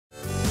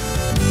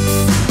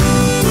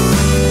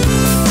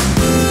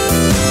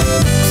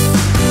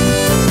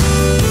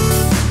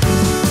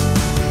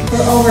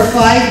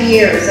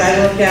years,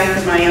 I looked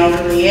after my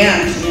elderly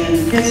aunt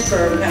in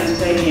Pittsburgh,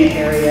 Pennsylvania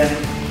area.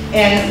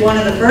 And one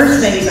of the first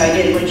things I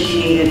did when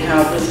she needed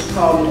help was to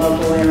call the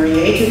local area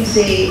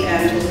agency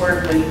and to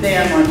work with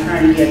them on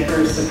trying to get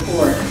her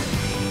support.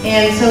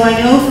 And so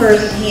I know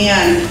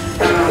firsthand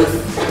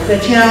the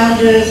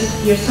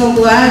challenges. You're so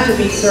glad to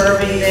be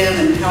serving them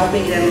and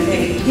helping them and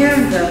taking care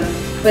of them,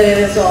 but it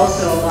is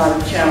also a lot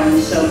of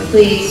challenge. So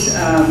please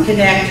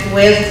connect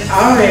with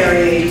our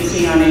area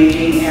agency on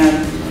aging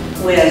and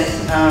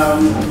with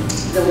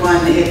the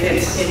one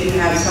if you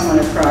have someone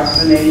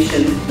across the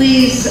nation.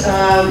 Please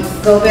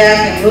go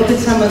back and look at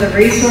some of the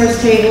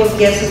resource tables,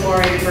 get some more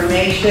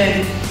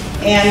information,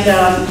 and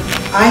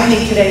I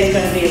think today is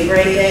going to be a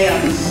great day.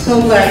 I'm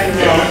so glad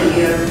you're all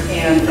here,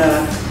 and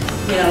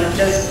you know,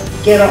 just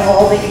get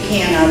all that you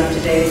can out of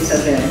today's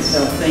event.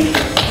 So thank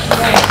you.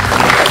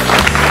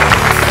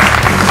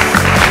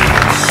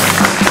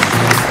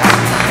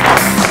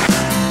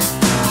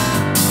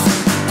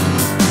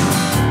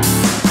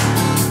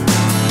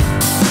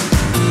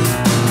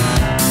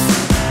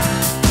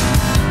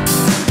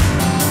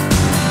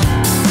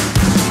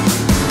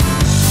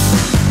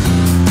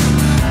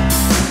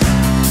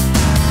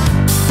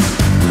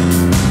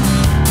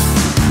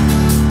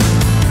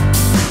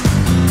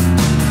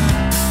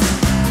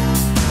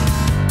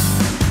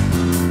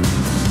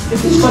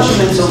 This question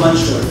meant so much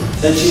to her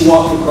that she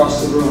walked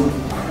across the room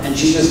and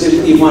she just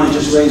didn't even want to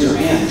just raise her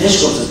hand.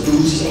 This was a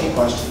doozy of a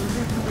question.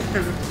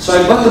 So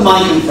I put the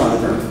mic in front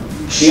of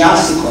her. She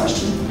asked the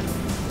question.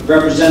 The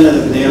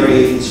representative of the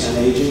area agency on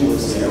aging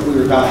was there. We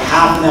were about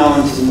half an hour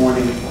into the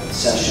morning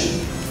session,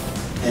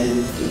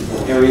 and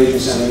the area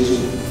agency on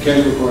aging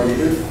caregiver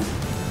coordinator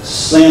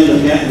slammed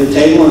the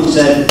table and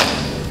said,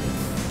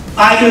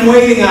 "I've been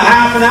waiting a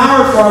half an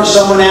hour for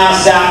someone to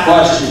ask that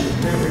question."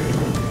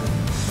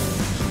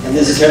 And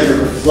this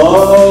caregiver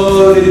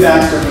floated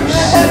back to her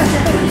seat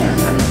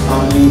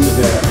on wings of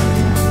air.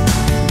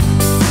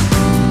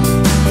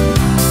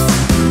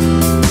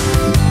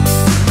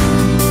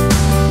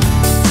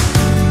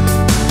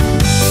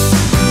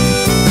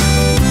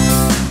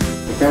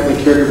 The Family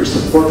Caregiver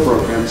Support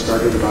Program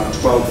started about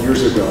 12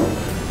 years ago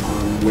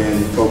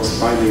when folks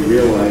finally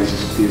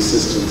realized the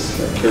assistance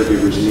that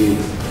caregivers need.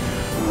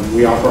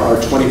 We offer our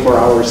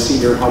 24-hour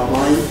senior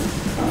helpline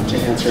to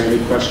answer any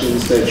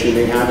questions that you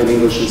may have in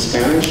English and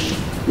Spanish.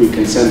 We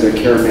can send a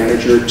care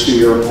manager to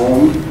your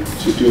home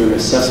to do an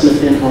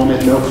assessment in-home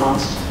at no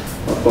cost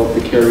of both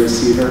the care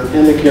receiver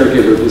and the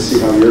caregiver to see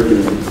how you're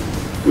doing.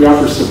 We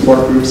offer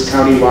support groups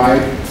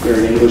countywide. They're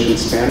in English and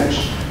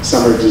Spanish.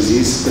 Some are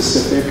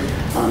disease-specific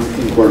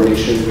in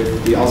coordination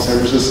with the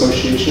Alzheimer's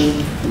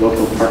Association,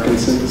 local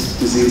Parkinson's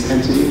disease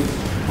entity.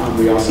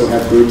 We also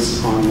have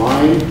groups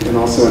online and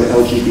also an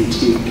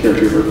LGBT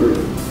caregiver group.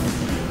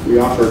 We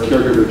offer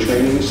caregiver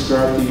trainings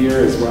throughout the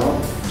year as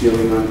well,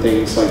 dealing on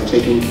things like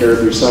taking care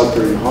of yourself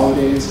during the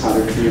holidays, how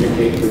to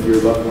communicate with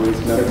your loved one's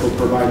medical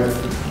provider,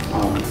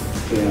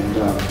 and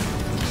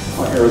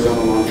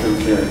Arizona long-term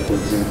care, for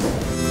example.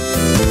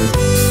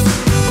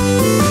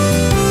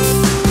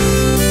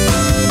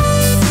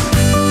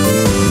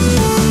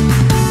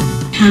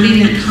 Having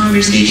that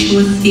conversation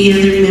with the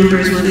other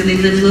members, whether they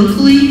live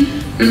locally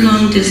or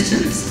long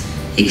distance,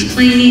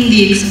 explaining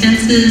the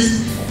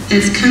expenses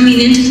that's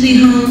coming into the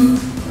home,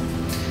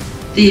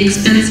 the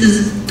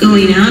expenses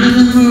going out of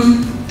the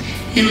home,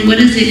 and what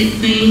is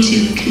it going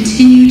to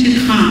continue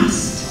to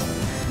cost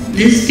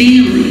this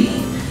family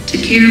to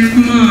care for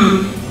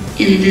mom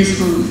in this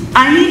home.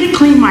 I need to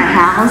clean my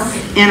house,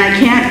 and I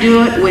can't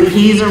do it when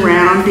he's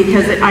around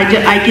because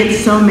I get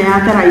so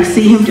mad that I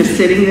see him just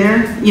sitting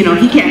there. You know,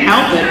 he can't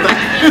help it, but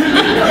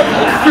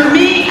for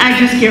me, I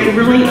just get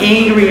really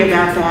angry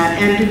about that.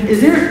 And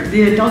is there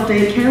the adult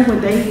daycare?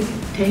 Would they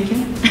take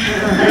him?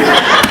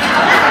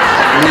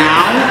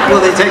 Now?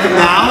 Will they take him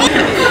now?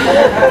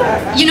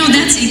 You know,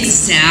 that's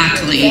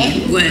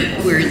exactly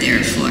what we're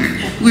there for.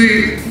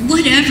 We're,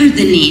 whatever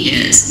the need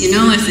is, you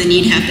know, if the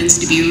need happens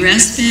to be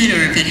respite,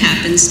 or if it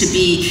happens to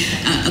be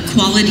a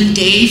quality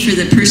day for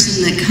the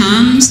person that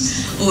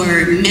comes,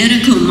 or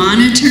medical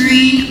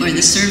monitoring, or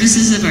the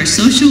services of our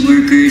social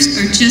workers,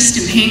 or just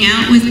to hang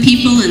out with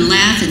people and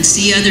laugh and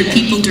see other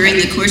people during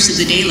the course of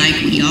the day like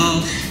we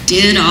all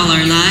did all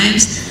our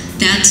lives,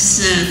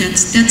 that's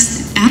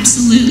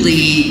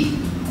absolutely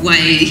why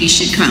he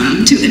should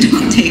come to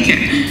adult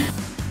daycare.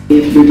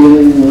 If you're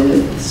dealing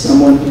with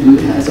someone who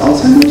has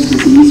Alzheimer's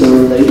disease or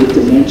related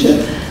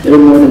dementia, there are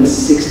more than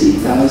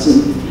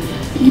 60,000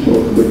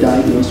 people who were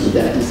diagnosed with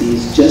that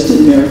disease just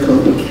in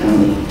Maricopa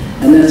County.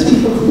 And that's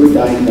people who were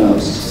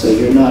diagnosed, so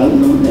you're not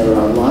alone. There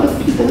are a lot of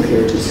people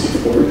here to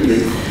support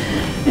you.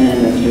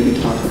 And I'm here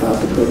to talk about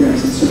the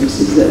programs and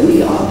services that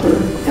we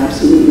offer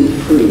absolutely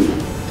free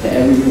to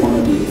every one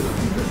of you.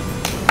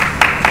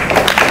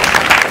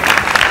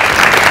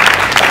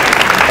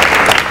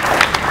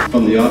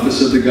 From the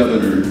Office of the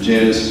Governor,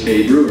 Janice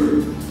K.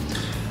 Brewer.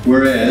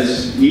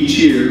 Whereas each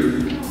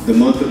year, the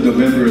month of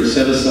November is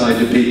set aside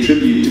to pay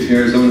tribute to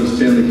Arizona's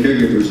family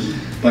caregivers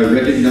by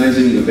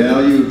recognizing the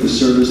value of the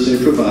service they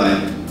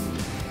provide.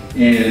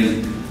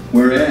 And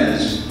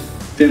whereas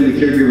family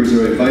caregivers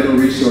are a vital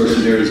resource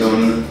in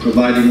Arizona,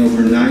 providing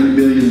over $9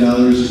 billion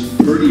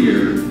per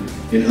year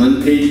in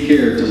unpaid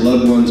care to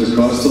loved ones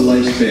across the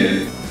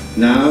lifespan.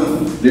 Now,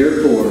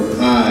 therefore,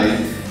 I,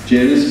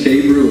 Janice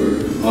K.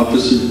 Brewer,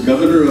 Officer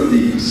Governor of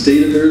the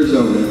State of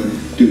Arizona,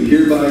 do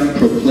hereby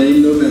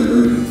proclaim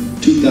November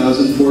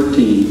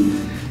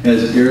 2014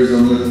 as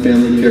Arizona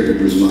Family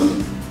Caregivers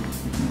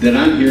Month. That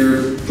I'm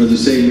here for the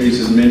same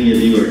reason many of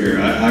you are here.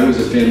 I was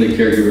a family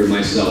caregiver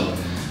myself.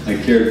 I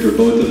cared for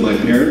both of my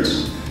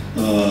parents,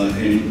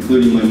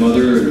 including my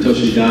mother, until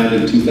she died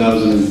in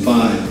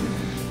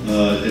 2005.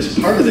 As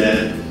part of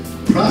that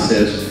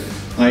process,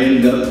 I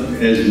ended up,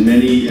 as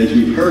many as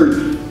we've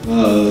heard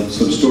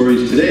some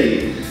stories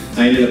today,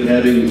 I ended up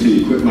having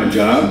to quit my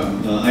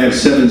job. I have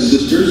 7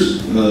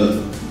 sisters.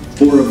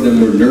 4 of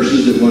them were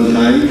nurses at one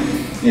time,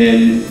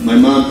 and my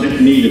mom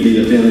picked me to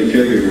be the family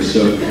caregiver.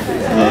 So.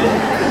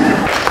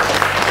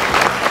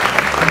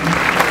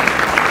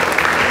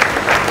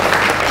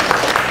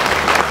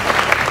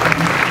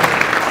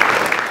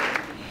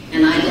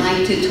 And I'd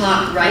like to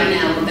talk right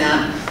now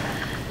about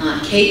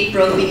Kate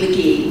Brophy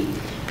McGee,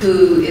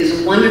 who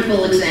is a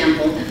wonderful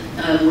example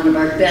of one of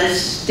our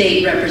best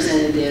state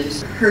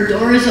representatives. Her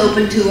door is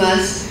open to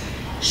us.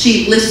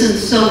 She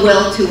listens so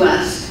well to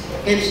us,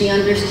 and she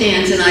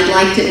understands, and I'd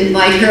like to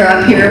invite her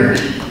up here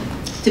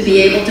to be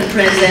able to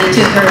present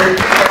to her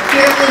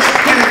Fearless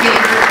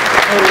Caregiver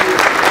Award.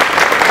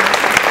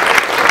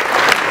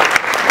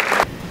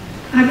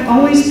 I've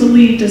always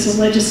believed as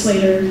a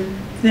legislator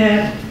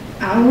that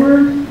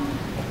our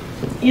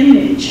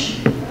image,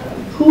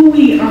 who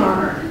we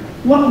are,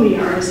 what we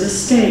are as a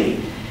state,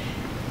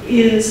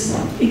 is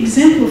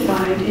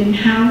exemplified in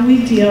how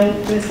we deal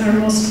with our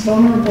most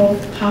vulnerable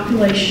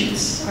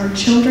populations, our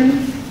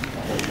children,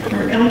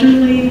 our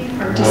elderly,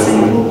 our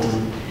disabled.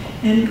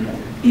 And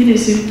it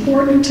is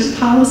important to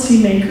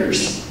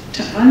policymakers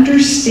to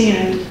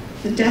understand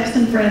the depth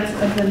and breadth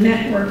of the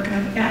network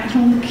of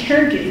at-home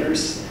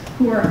caregivers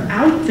who are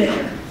out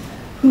there,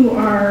 who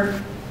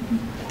are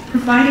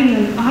providing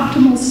an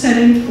optimal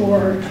setting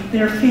for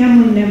their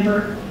family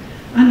member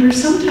under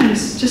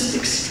sometimes just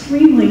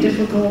extremely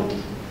difficult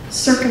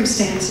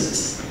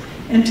circumstances.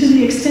 And to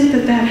the extent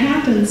that that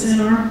happens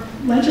and our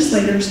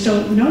legislators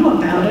don't know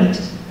about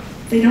it,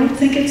 they don't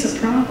think it's a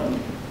problem.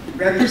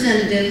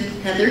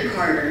 Representative Heather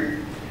Carter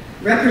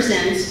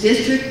represents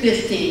District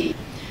 15,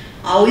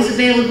 always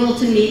available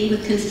to meet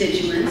with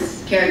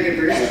constituents,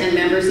 caregivers, and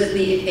members of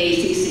the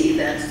ACC,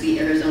 that's the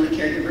Arizona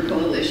Caregiver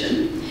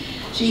Coalition.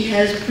 She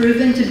has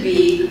proven to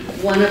be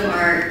one of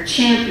our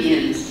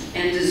champions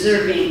and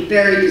deserving,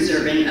 very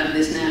deserving of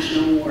this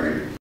national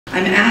award.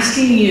 I'm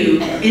asking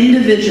you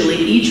individually,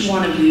 each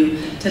one of you,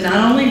 to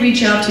not only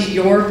reach out to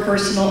your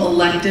personal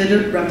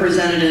elected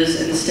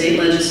representatives in the state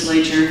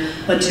legislature,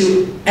 but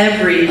to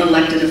every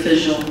elected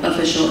official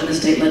in the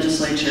state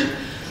legislature.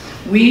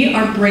 We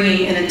are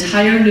bringing an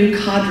entire new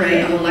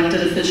cadre of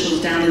elected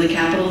officials down to the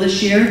Capitol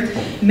this year.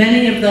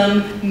 Many of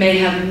them may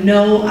have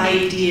no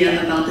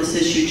idea about this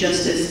issue,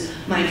 just as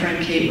my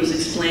friend Kate was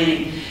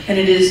explaining. And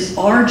it is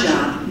our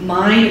job,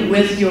 mine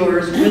with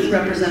yours, with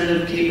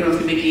Representative Kate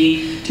Brophy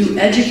McGee, to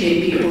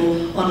educate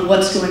people on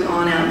what's going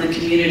on out in the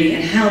community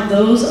and how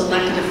those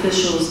elected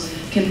officials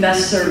can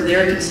best serve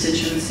their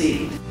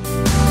constituency.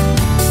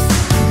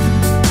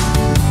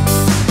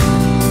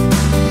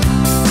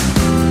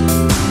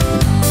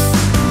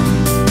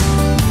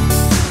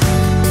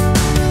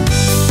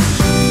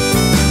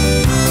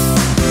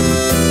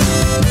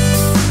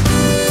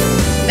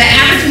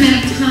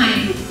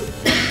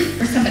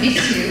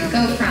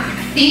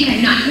 I think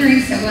I'm not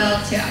hearing so well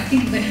to, I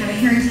think we're going to have a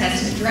hearing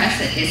test to address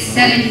it, is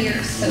 7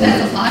 years. So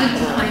that's a lot of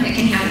time that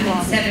can happen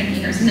in 7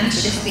 years, and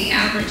that's just the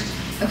average.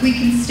 If we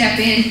can step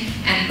in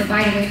and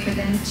provide a way for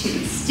them to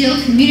still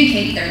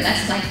communicate, they're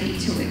less likely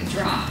to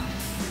withdraw.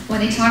 When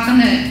they talk on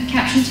the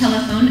caption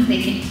telephone,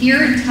 they can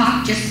hear and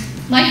talk just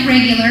like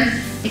regular.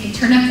 They can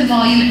turn up the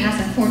volume. It has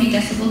a 40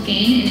 decibel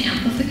gain in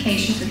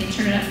amplification, so they can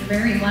turn it up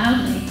very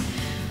loudly.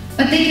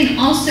 But they can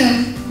also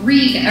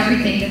read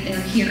everything that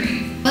they're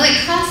hearing. Well, it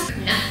costs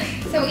nothing.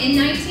 So in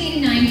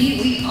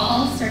 1990, we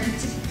all started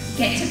to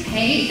get to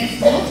pay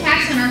this little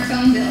tax on our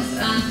phone bills.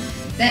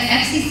 The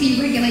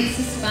FCC regulates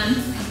this fund,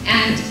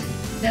 and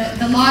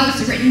the law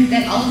was written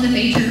that all of the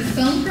major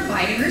phone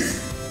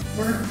providers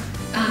were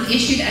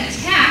issued a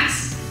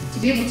tax to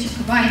be able to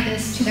provide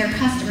this to their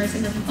customers,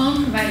 and the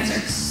phone providers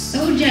are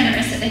so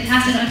generous that they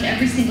pass it on to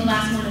every single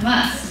last one of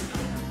us.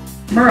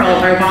 Merle,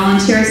 our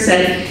volunteer,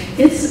 said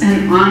it's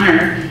an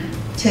honor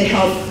to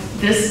help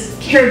this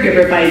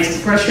caregiver by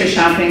grocery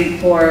shopping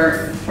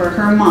for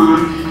her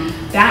mom.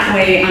 That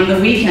way, on the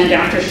weekend,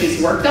 after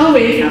she's worked all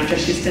week, after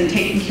she's been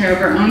taking care of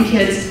her own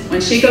kids,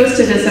 when she goes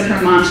to visit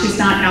her mom, she's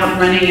not out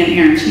running an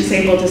errand. She's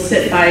able to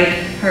sit by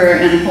her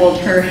and hold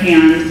her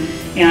hand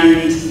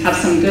and have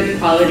some good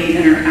quality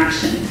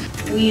interaction.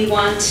 We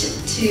want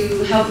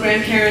to help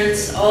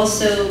grandparents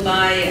also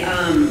by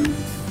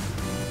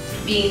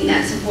being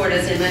that support,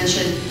 as I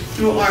mentioned,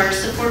 through our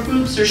support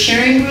groups or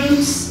sharing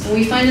groups. And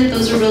we find that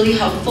those are really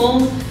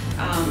helpful.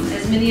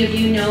 As many of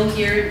you know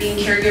here, being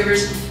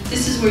caregivers,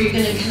 this is where you're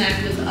going to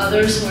connect with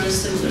others who are in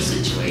similar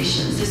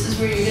situations. This is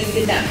where you're going to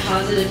get that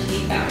positive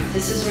feedback.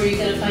 This is where you're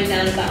going to find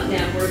out about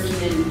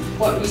networking and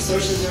what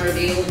resources are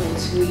available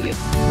to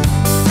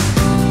you.